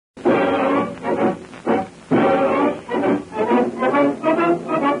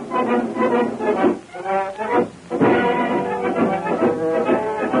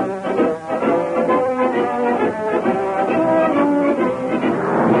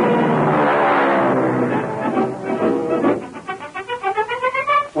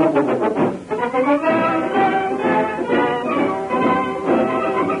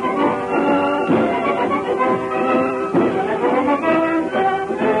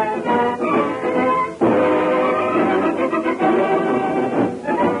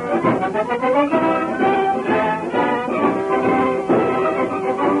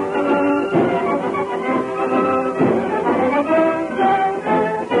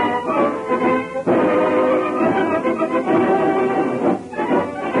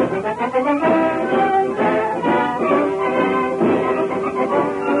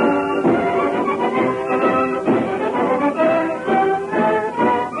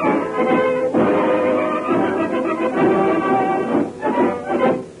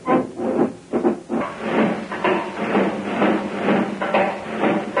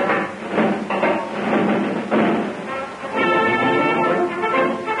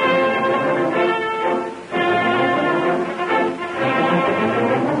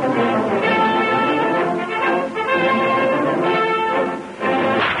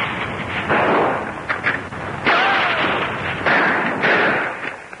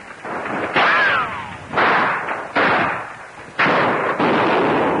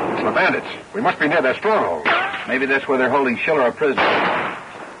We must be near their stronghold. Maybe that's where they're holding Schiller a prisoner.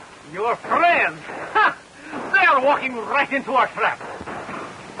 Your friends! Ha! They are walking right into our trap.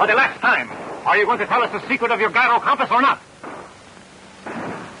 For the last time, are you going to tell us the secret of your gyro compass or not?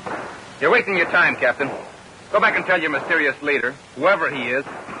 You're wasting your time, Captain. Go back and tell your mysterious leader, whoever he is,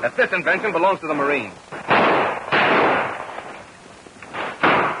 that this invention belongs to the Marines.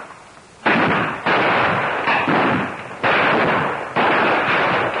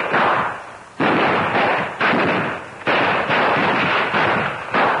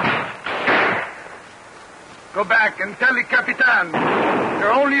 Go back and tell the Capitan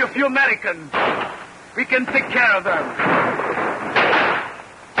there are only a few Americans. We can take care of them.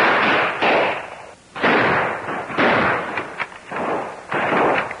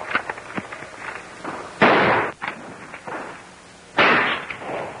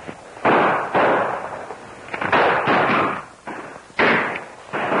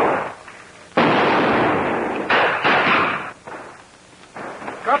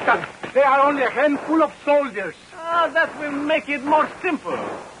 Captain, they are only a handful of soldiers. That will make it more simple.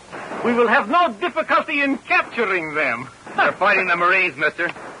 We will have no difficulty in capturing them. They're fighting the Marines, mister.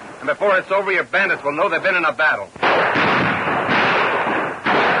 And before it's over, your bandits will know they've been in a battle. We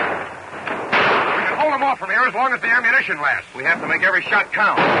can hold them off from here as long as the ammunition lasts. We have to make every shot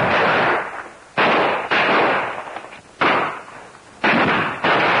count.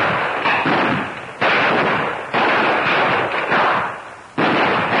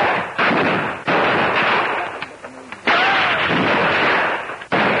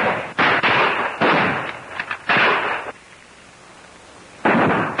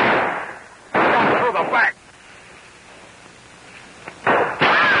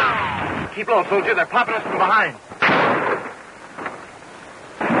 Keep low, soldier. They're popping us from behind.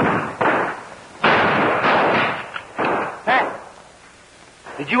 Hey,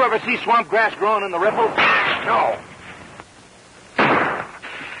 did you ever see swamp grass growing in the riffles? No.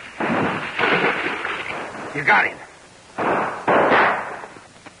 You got him.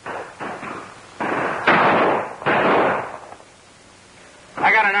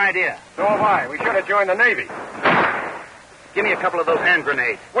 I got an idea. So have I. We should have joined the Navy. Give me a couple of those hand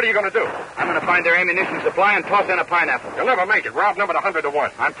grenades. What are you going to do? I'm going to find their ammunition supply and toss in a pineapple. You'll never make it. We're outnumbered 100 to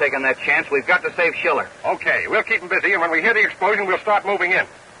 1. I'm taking that chance. We've got to save Schiller. Okay, we'll keep him busy, and when we hear the explosion, we'll start moving in.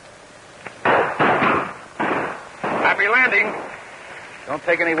 Happy landing. Don't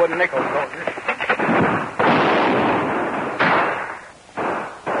take any wooden nickels, soldier.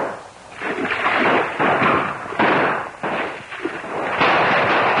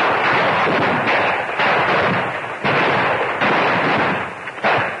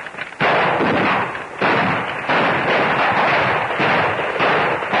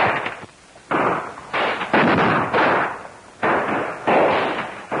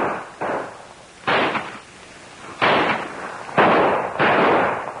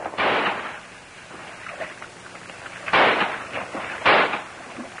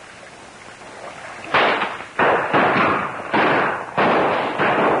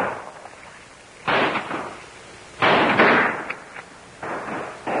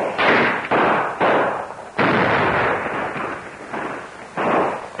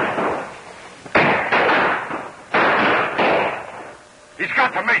 He's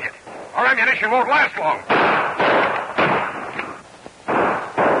got to make it. Our ammunition won't last long.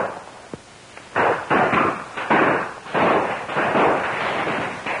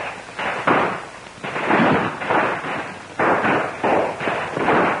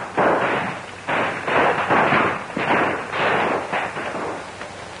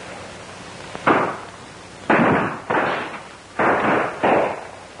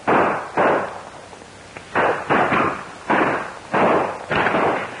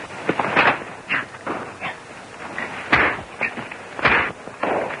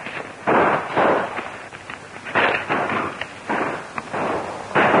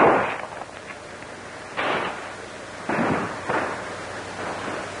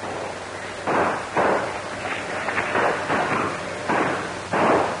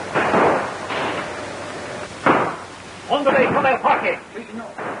 Hombre, come al parque. Sí, señor.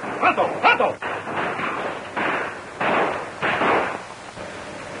 Pronto, pronto.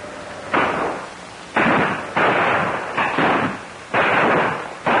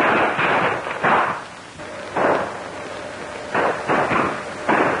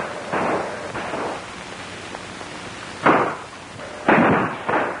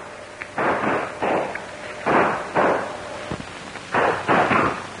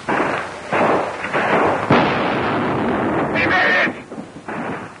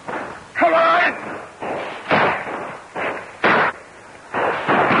 Come on!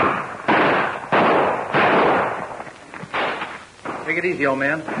 easy, old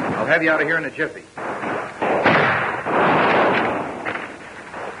man. I'll have you out of here in a jiffy.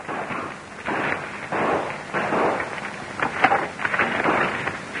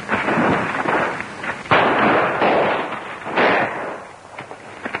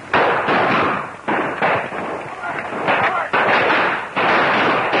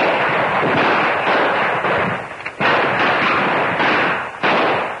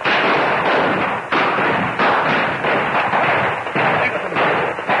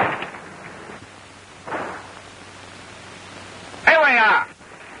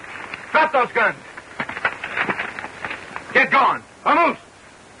 Drop those guns. Get going. Vamos.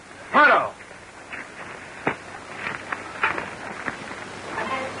 Pronto.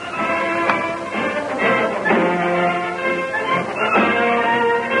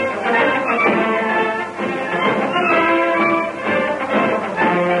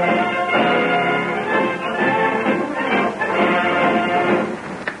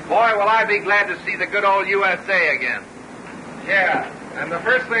 Boy, will I be glad to see the good old USA again. Yeah. And the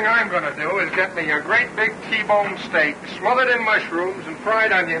first thing I'm going to do is get me a great big T-bone steak smothered in mushrooms and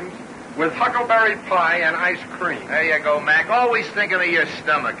fried onions with huckleberry pie and ice cream. There you go, Mac. Always thinking of your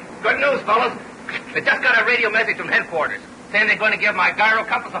stomach. Good news, fellas. I just got a radio message from headquarters saying they're going to give my gyro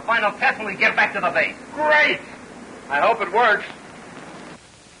compass a final test when we get back to the base. Great! I hope it works.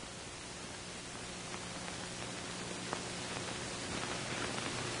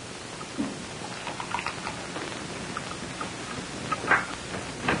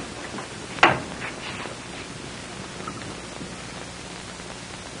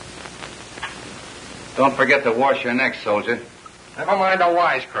 Don't forget to wash your neck, soldier. Never mind the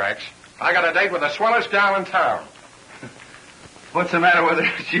wisecracks. I got a date with the swellest gal in town. What's the matter with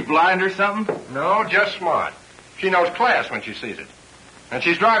her? Is she blind or something? No, just smart. She knows class when she sees it. And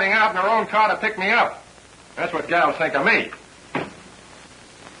she's driving out in her own car to pick me up. That's what gals think of me.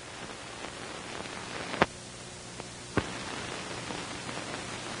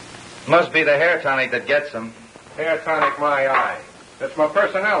 Must be the hair tonic that gets them. Hair tonic my eye. It's my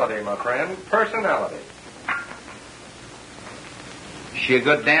personality, my friend. Personality. Is she a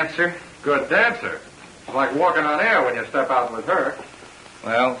good dancer? Good dancer. It's like walking on air when you step out with her.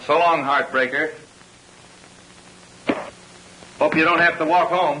 Well, so long, heartbreaker. Hope you don't have to walk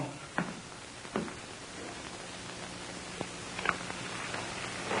home.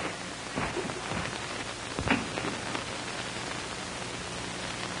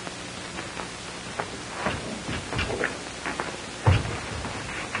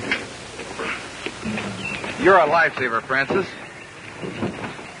 You're a lifesaver, Francis.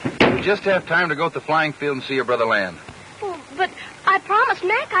 You just have time to go to the flying field and see your brother land. Oh, but I promised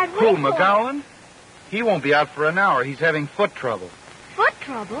Mac I'd wait Who, for him. McGowan? He won't be out for an hour. He's having foot trouble. Foot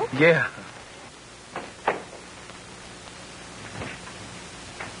trouble? Yeah.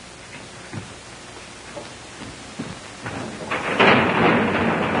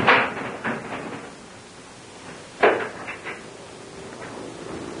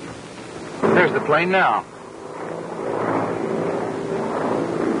 There's the plane now.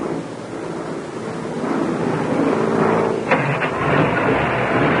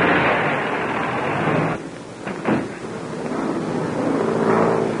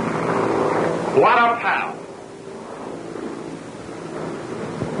 What a pal.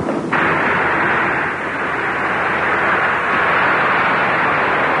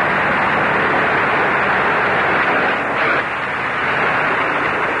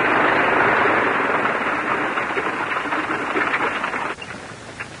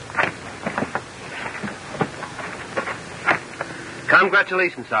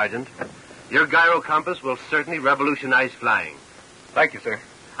 Congratulations, Sergeant. Your gyro compass will certainly revolutionize flying. Thank you, sir.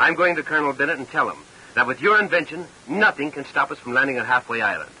 I'm going to Colonel Bennett and tell him that with your invention, nothing can stop us from landing on Halfway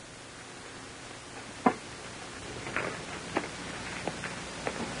Island.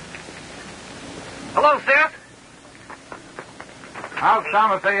 Hello, Seth. How's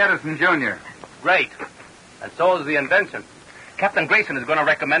Thomas A. Edison, Jr.? Great. And so is the invention. Captain Grayson is going to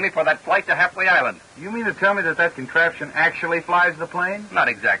recommend me for that flight to Halfway Island. You mean to tell me that contraption actually flies the plane? Not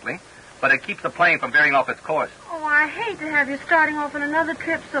exactly, but it keeps the plane from veering off its course. Oh, I hate to have you starting off on another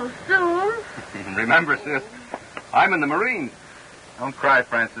trip so soon. Remember, sis, I'm in the Marines. Don't cry,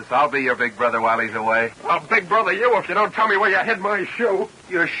 Francis. I'll be your big brother while he's away. I'll big brother you if you don't tell me where you hid my shoe.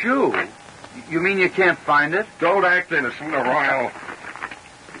 Your shoe? You mean you can't find it? Don't act innocent or I'll...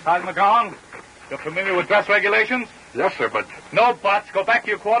 Sergeant McGowan, you're familiar with dress regulations? Yes, sir, but... No buts. Go back to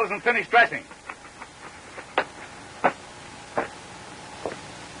your quarters and finish dressing.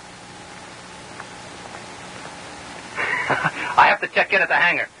 I have to check in at the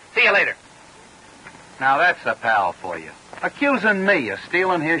hangar. See you later. Now, that's a pal for you. Accusing me of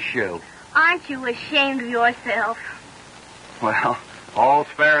stealing his shoe. Aren't you ashamed of yourself? Well, all's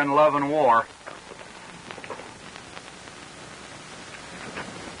fair in love and war.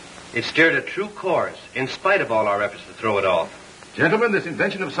 It steered a true course, in spite of all our efforts to throw it off. Gentlemen, this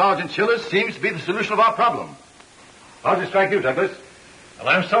invention of Sergeant Schiller's seems to be the solution of our problem. How does it strike you, Douglas? Well,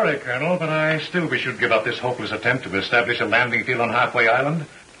 I'm sorry, Colonel, but I still wish you'd give up this hopeless attempt to establish a landing field on Halfway Island.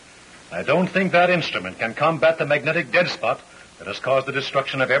 I don't think that instrument can combat the magnetic dead spot that has caused the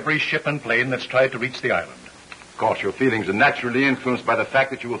destruction of every ship and plane that's tried to reach the island. Of course, your feelings are naturally influenced by the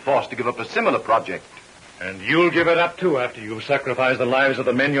fact that you were forced to give up a similar project. And you'll give it up, too, after you've sacrificed the lives of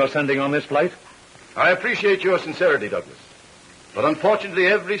the men you're sending on this flight? I appreciate your sincerity, Douglas. But unfortunately,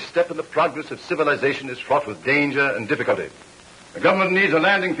 every step in the progress of civilization is fraught with danger and difficulty. The government needs a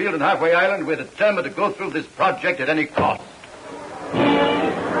landing field on Halfway Island. We're determined to go through this project at any cost.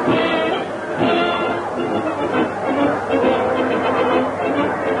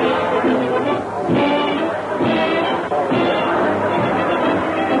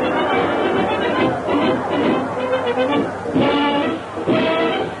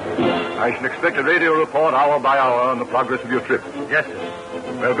 I shall expect a radio report hour by hour on the progress of your trip. Yes, sir.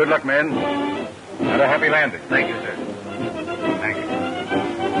 Well, good luck, men. And a happy landing. Thank you, sir. Thank you.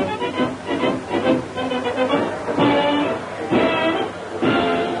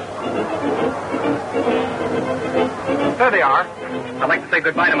 There they are. I'd like to say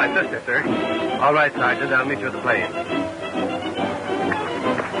goodbye to my sister, sir. All right, Sergeant. I'll meet you at the plane.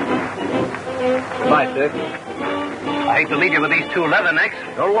 Goodbye, sis. I hate to leave you with these two leathernecks.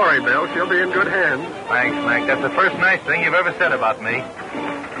 Don't worry, Bill. She'll be in good hands. Thanks, Mac. That's the first nice thing you've ever said about me.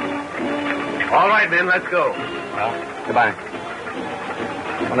 All right, men, let's go. Well, goodbye.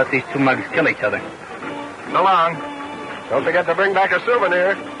 Don't let these two mugs kill each other. So long. Don't forget to bring back a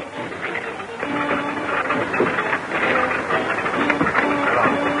souvenir.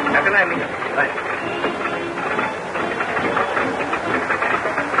 Happy landing. Bye.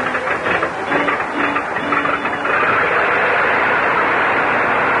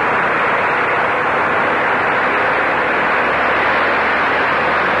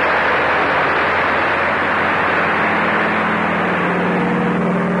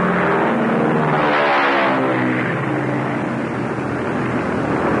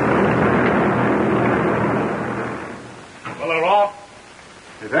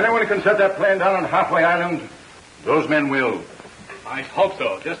 If anyone can set that plane down on Halfway Island, those men will. I hope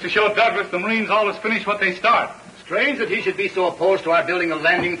so. Just to show Douglas the Marines always finish what they start. Strange that he should be so opposed to our building a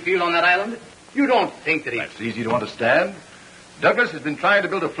landing field on that island. You don't think that he... That's easy to understand. Douglas has been trying to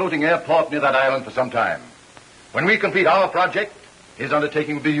build a floating airport near that island for some time. When we complete our project, his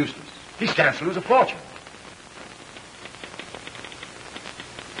undertaking will be useless. He stands to lose a fortune.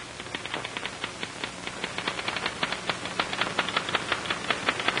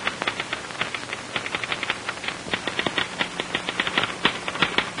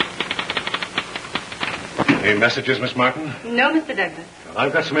 Any messages, Miss Martin? No, Mr. Douglas. Well,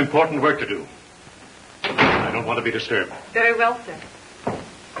 I've got some important work to do. I don't want to be disturbed. Very well, sir.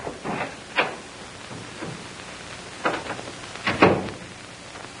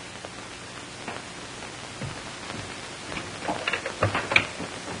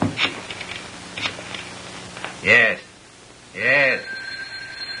 Yes. Yes.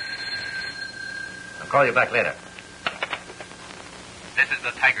 I'll call you back later. This is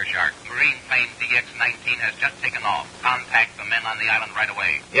the Tiger Shark. Marine plane DX-19 has just taken off. Contact the men on the island right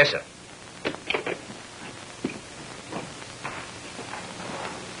away. Yes, sir.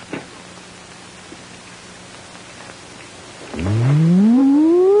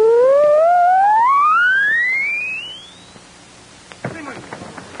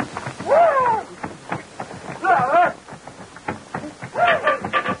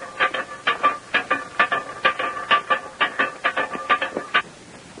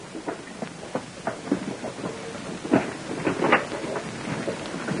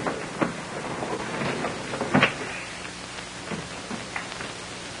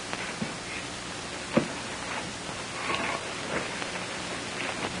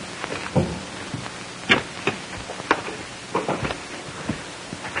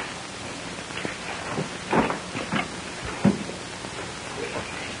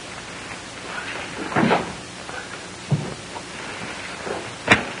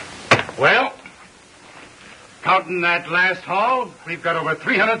 Well, counting that last haul, we've got over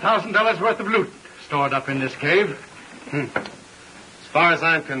 $300,000 worth of loot stored up in this cave. As far as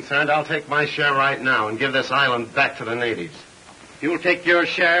I'm concerned, I'll take my share right now and give this island back to the natives. You'll take your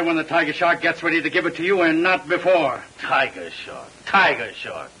share when the Tiger Shark gets ready to give it to you and not before. Tiger Shark. Tiger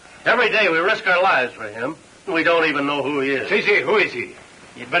Shark. Every day we risk our lives for him. We don't even know who he is. Easy, who is he?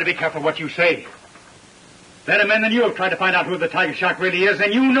 You'd better be careful what you say. Better men than you have tried to find out who the Tiger Shark really is,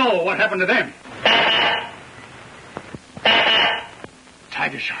 and you know what happened to them.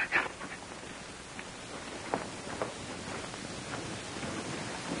 Tiger Shark.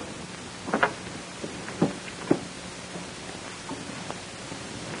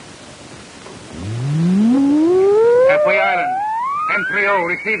 Halfway Island. M30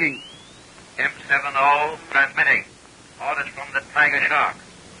 receiving. M70 transmitting. Orders from the Tiger Shark.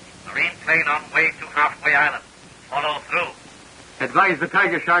 Marine plane on way to Halfway Island. Follow through. Advise the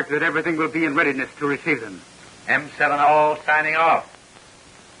Tiger Shark that everything will be in readiness to receive them. M70 signing off.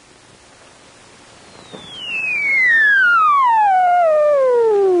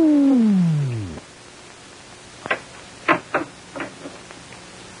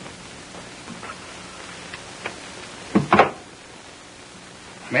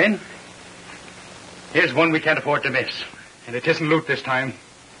 Men, here's one we can't afford to miss. And it isn't loot this time.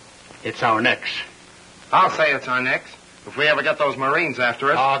 It's our necks. I'll say it's our necks. If we ever get those Marines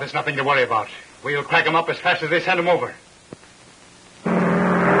after us. Oh, there's nothing to worry about. We'll crack them up as fast as they send them over.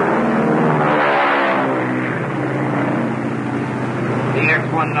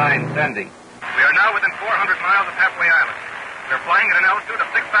 DX-19 sending. We are now within 400 miles of Halfway Island. We're flying at an altitude of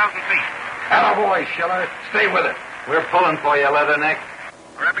 6,000 feet. Attaboy, Schiller. Stay with it. We're pulling for you, Leatherneck.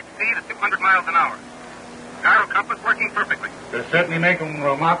 Our epic speed is 200 miles an hour. Gyro compass working perfectly. They're certainly making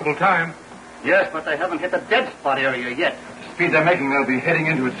remarkable time. Yes, but they haven't hit the dead spot area yet. The speed they're making, they'll be heading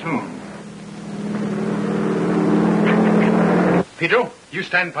into it soon. Pedro, you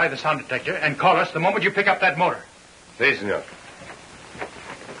stand by the sound detector and call us the moment you pick up that motor. Si, senor.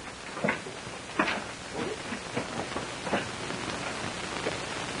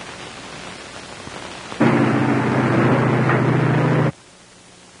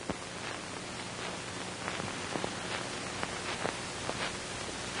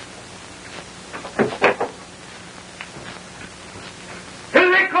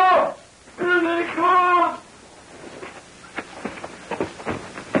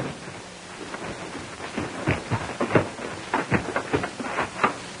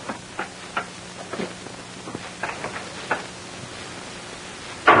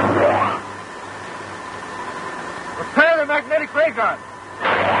 Magnetic ray gun.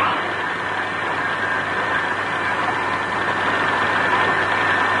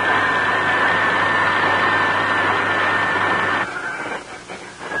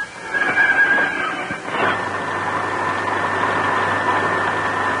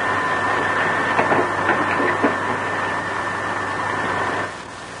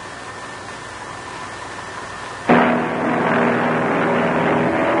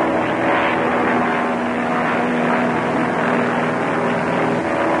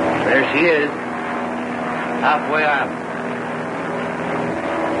 She is. Halfway Island.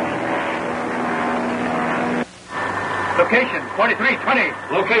 Location, 4320.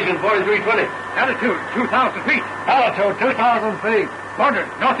 Location 4320. Altitude, 2,000 feet. Altitude, 2,000 feet. Border,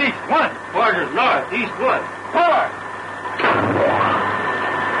 northeast, 1. Border, north, east, 1. 4.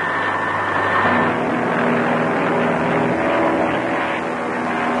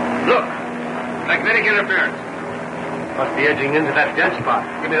 Look, magnetic interference. Must be edging into that dead spot.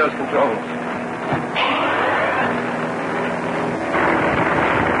 Give me those controls.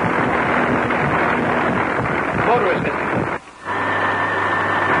 Motor is missing.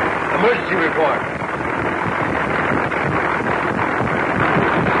 Emergency report.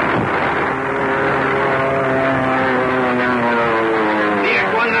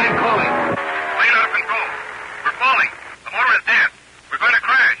 DX-19 calling. Plane out of control. We're falling. The motor is dead. We're going to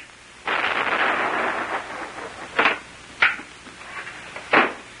crash.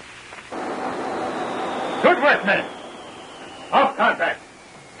 Good work, men. Off contact.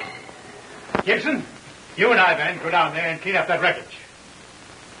 Gibson, you and I, man, go down there and clean up that wreckage.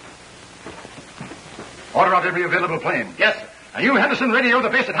 Order out every available plane. Yes, sir. And you, Henderson, radio the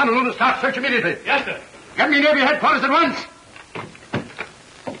base at Honolulu and start search immediately. Yes, sir. Get me Navy headquarters at once.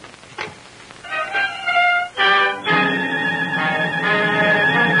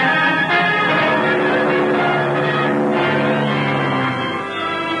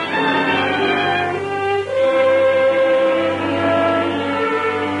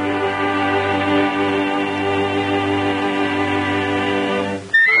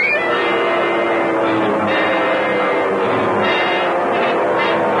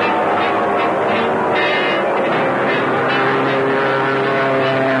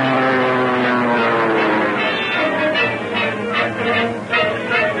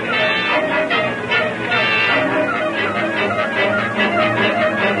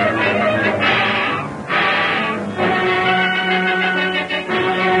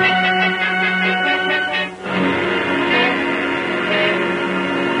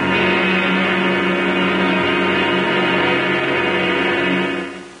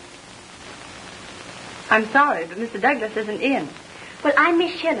 I'm sorry, but Mr. Douglas isn't in. Well, I'm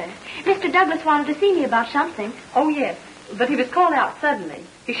Miss Schiller. Mr. Douglas wanted to see me about something. Oh, yes, but he was called out suddenly.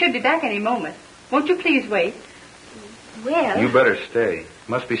 He should be back any moment. Won't you please wait? Well... You better stay.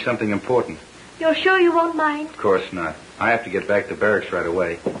 Must be something important. You're sure you won't mind? Of course not. I have to get back to barracks right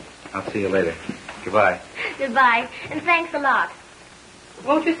away. I'll see you later. Goodbye. Goodbye, and thanks a lot.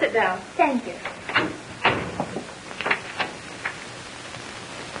 Won't you sit down? Thank you.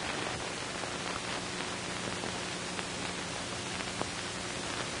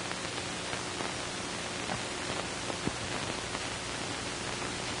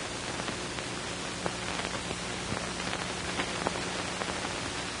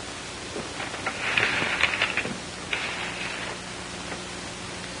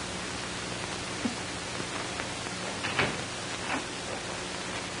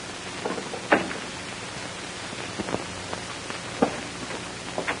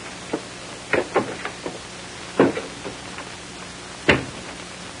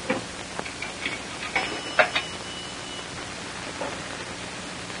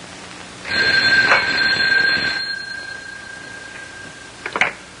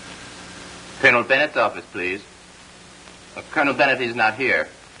 Colonel Bennett's office, please. Colonel Bennett is not here.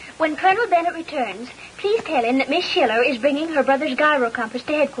 When Colonel Bennett returns, please tell him that Miss Schiller is bringing her brother's gyro compass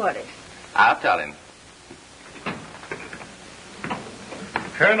to headquarters. I'll tell him.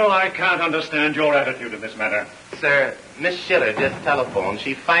 Colonel, I can't understand your attitude in this matter. Sir, Miss Schiller just telephoned.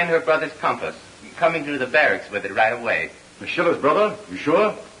 She find her brother's compass. Coming to the barracks with it right away. Miss Schiller's brother? You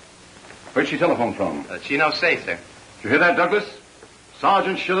sure? Where'd she telephone from? She no say, sir. Did you hear that, Douglas?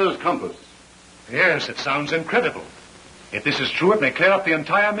 Sergeant Schiller's compass. Yes, it sounds incredible. If this is true, it may clear up the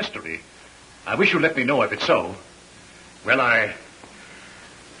entire mystery. I wish you'd let me know if it's so. Well, I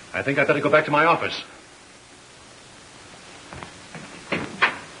think I'd better go back to my office.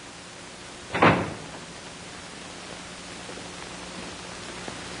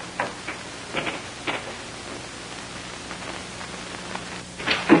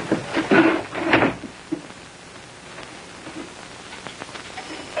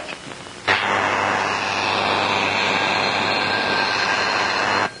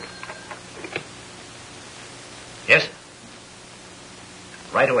 Yes?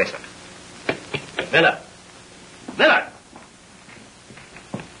 Right away, sir. Miller. Miller!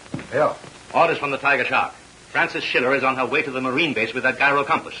 Yeah. Orders from the Tiger Shark. Frances Schiller is on her way to the Marine base with that gyro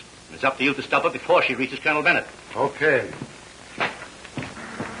compass. It's up to you to stop her before she reaches Colonel Bennett. Okay.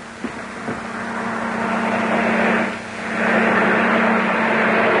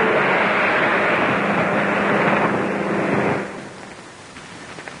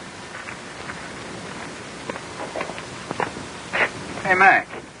 Hey, Mac.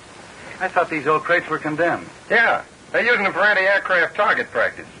 I thought these old crates were condemned. Yeah, they're using them for anti-aircraft target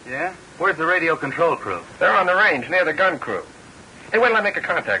practice. Yeah? Where's the radio control crew? They're on the range near the gun crew. Hey, wait till I make a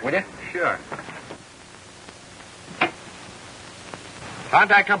contact, will you? Sure.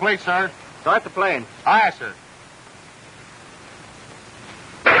 Contact complete, sir. Start the plane. Aye, sir.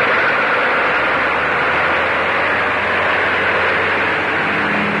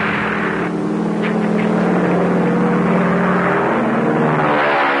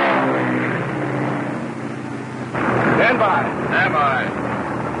 Stand by. Stand by.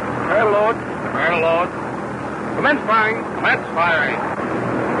 Barrel load. Barrel load. Commence firing. Commence firing.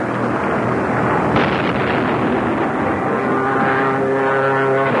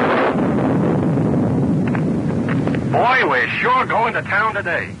 Boy, we're sure going to town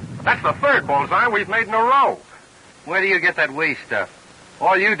today. That's the third bullseye we've made in a row. Where do you get that waste stuff?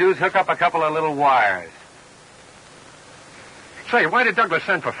 All you do is hook up a couple of little wires. Say, why did Douglas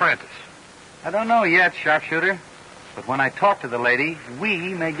send for Francis? I don't know yet, sharpshooter. But when I talk to the lady,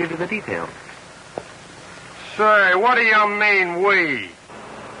 we may give you the details. Say, what do you mean, we?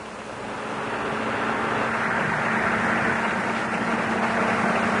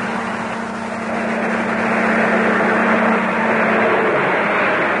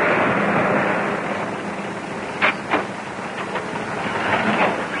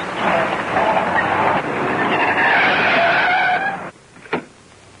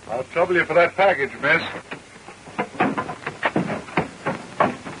 I'll trouble you for that package, miss.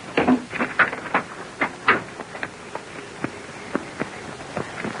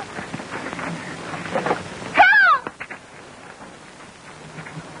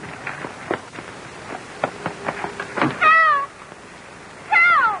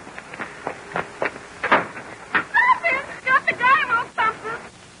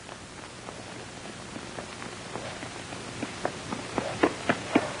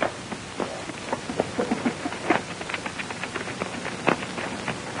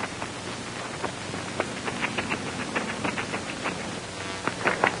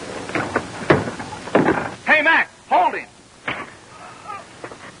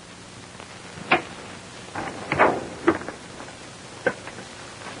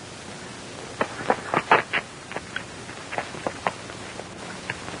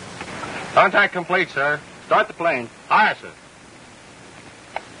 Contact complete, sir. Start the plane. Aye, sir.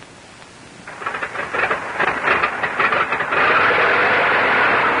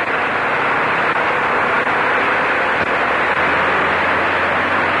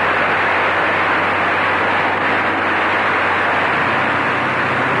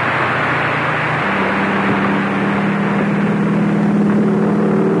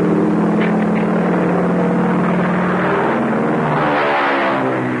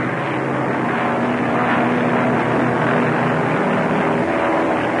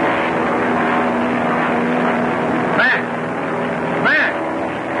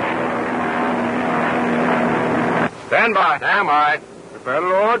 Stand by. Stand by. Prepare to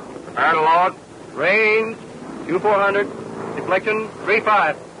load. Prepare to load. Range 2400. Deflection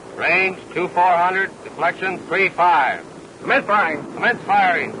 35. Range 2400, deflection 35. Commence firing. Commence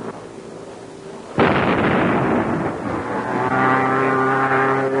firing.